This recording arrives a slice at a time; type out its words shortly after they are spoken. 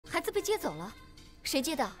孩子被接走了，谁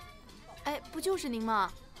接的？哎，不就是您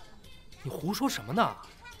吗？你胡说什么呢？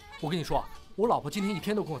我跟你说，我老婆今天一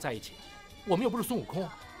天都跟我在一起，我们又不是孙悟空，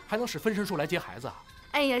还能使分身术来接孩子啊？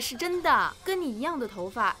哎呀，是真的，跟你一样的头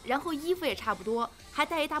发，然后衣服也差不多，还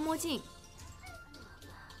戴一大墨镜。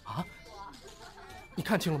啊？你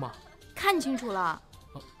看清了吗？看清楚了。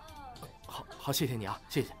好，谢谢你啊，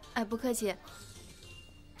谢谢。哎，不客气。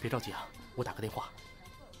别着急啊，我打个电话。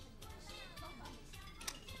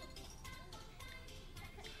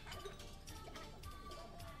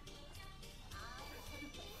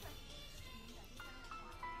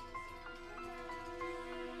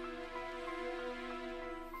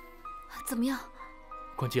怎么样？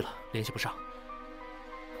关机了，联系不上。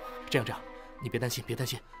这样，你别担心，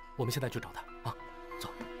我们现在去找他啊，走。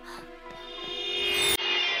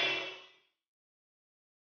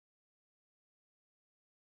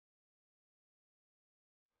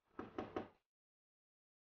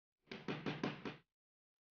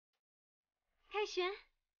开璇，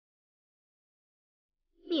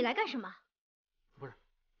你来干什么？不是，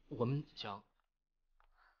我们想。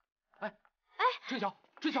哎，春晓，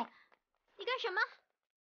你干什么？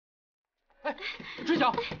哎，春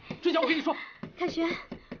晓，我跟你说，凯旋，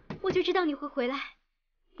我就知道你会回来。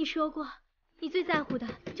你说过，你最在乎的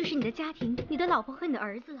就是你的家庭、你的老婆和你的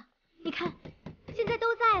儿子了。你看，现在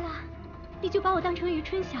都在了，你就把我当成余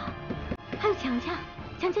春晓，还有强强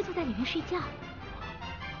就在里面睡觉，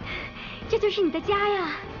这就是你的家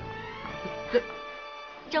呀。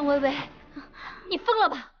张薇薇，你疯了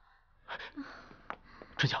吧？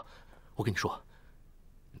春晓，我跟你说，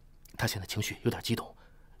他现在情绪有点激动，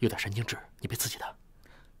有点神经质，你别刺激他。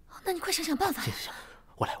那你快想想办法。行，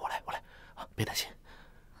我来啊，别担心。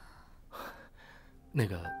那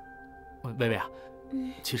个，薇薇啊，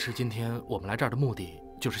其实今天我们来这儿的目的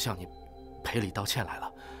就是向你赔礼道歉来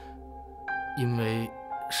了。因为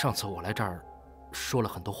上次我来这儿说了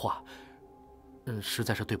很多话，实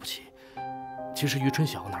在是对不起。其实余春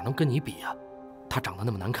晓哪能跟你比呀？她长得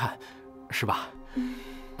那么难看，是吧？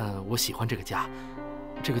我喜欢这个家，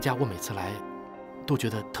我每次来都觉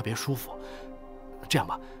得特别舒服。这样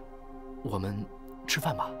吧，我们吃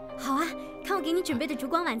饭吧。好啊，看我给你准备的烛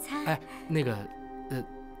光晚餐。哎，那个，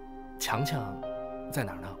强强在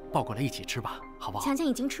哪儿呢？抱过来一起吃吧，好不好？强强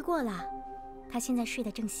已经吃过了，他现在睡得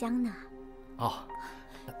正香呢。哦，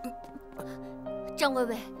张薇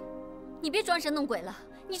薇，你别装神弄鬼了，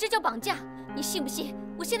你这叫绑架！你信不信？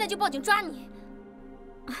我现在就报警抓你！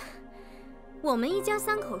我们一家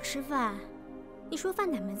3口吃饭，你说犯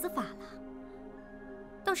哪门子法了？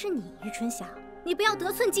倒是你，余春晓，你不要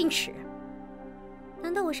得寸进尺。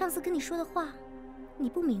难道我上次跟你说的话，你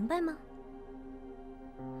不明白吗？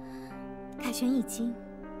凯旋已经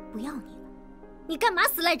不要你了，你干嘛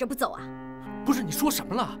死赖着不走啊？不是，你说什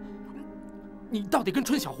么了？你到底跟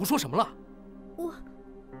春晓胡说什么了？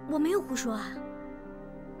我没有胡说啊，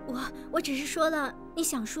我只是说了你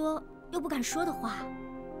想说又不敢说的话。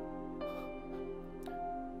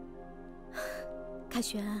凯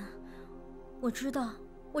旋，我知道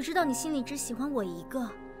你心里只喜欢我一个，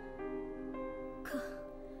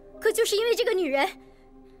可就是因为这个女人，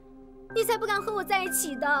你才不敢和我在一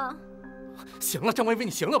起的。行了，张薇薇，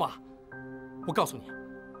你行了吧？我告诉你，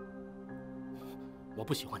我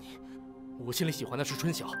不喜欢你，我心里喜欢的是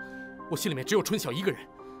春晓，我心里面只有春晓一个人。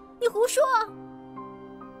你胡说！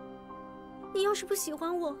你要是不喜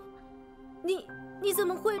欢我，你怎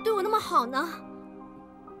么会对我那么好呢？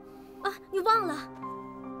啊，你忘了，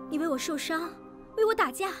你为我受伤，为我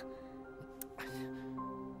打架，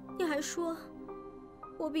你还说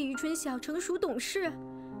我比余春晓成熟懂事，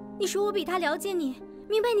你说我比他了解你，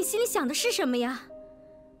明白你心里想的是什么呀？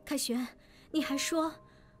凯旋，你还说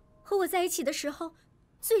和我在一起的时候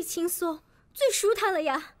最轻松、最舒坦了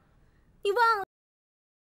呀，你忘了？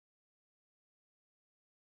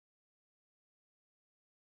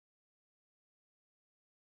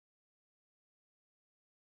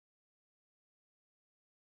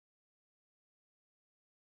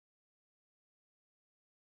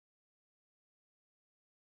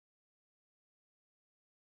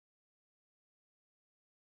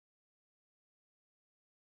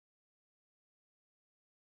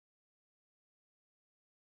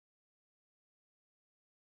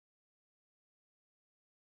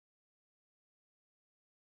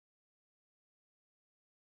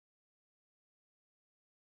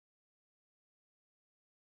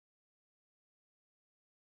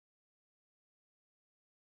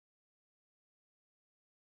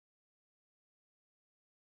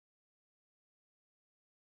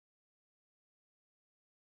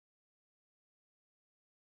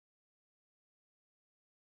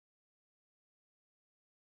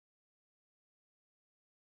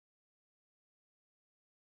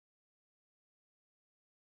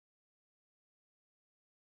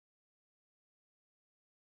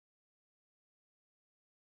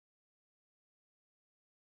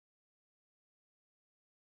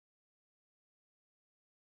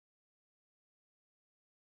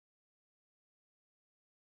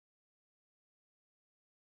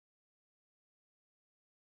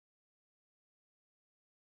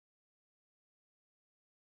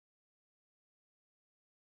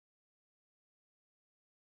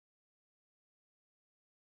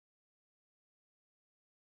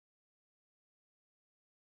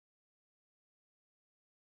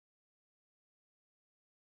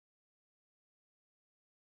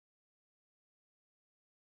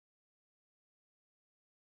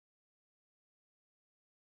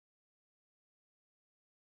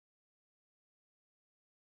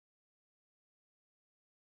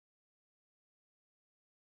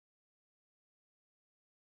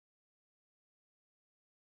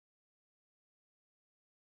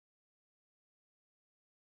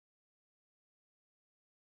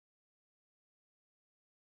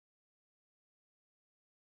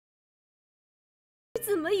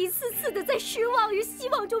怎么一次次的在失望与希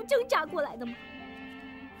望中挣扎过来的吗？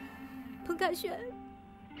彭凯旋，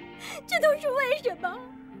这都是为什么？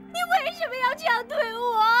你为什么要这样对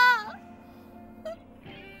我？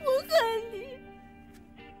我恨你，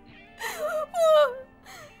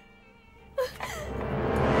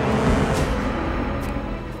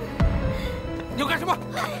你要干什么？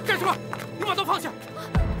干什么？你把刀放下！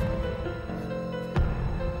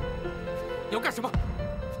你要干什么？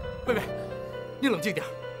薇薇，你冷静点，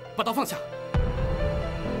把刀放下。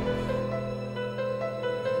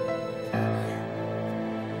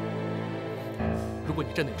如果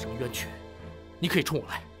你真的有什么冤屈，你可以冲我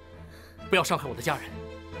来，不要伤害我的家人。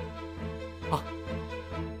啊，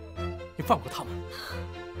你放过他们。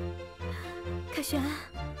凯旋，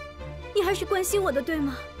你还是关心我的，对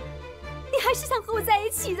吗？你还是想和我在一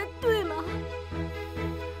起的，对吗？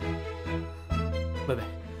薇薇，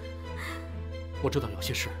我知道有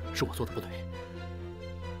些事是我做的不对，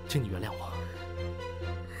请你原谅我。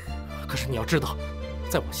可是你要知道，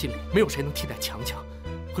在我心里，没有谁能替代强强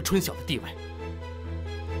和春晓的地位。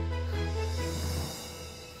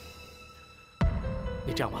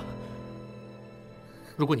你这样吧，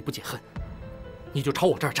如果你不解恨，你就朝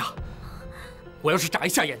我这儿扎。我要是眨一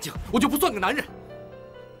下眼睛，我就不算个男人。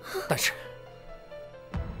但是，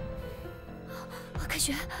凯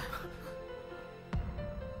旋，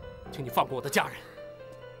请你放过我的家人，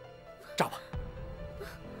扎吧。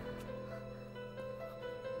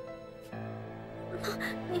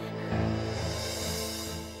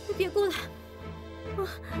你别过来！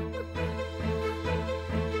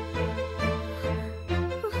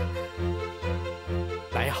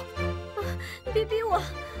来呀！你别逼我！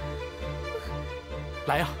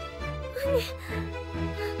来呀！你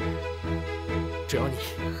只要你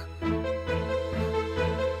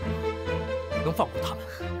能放过他们，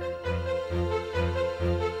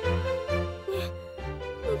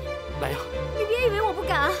来呀！你别以为我不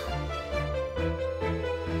敢啊！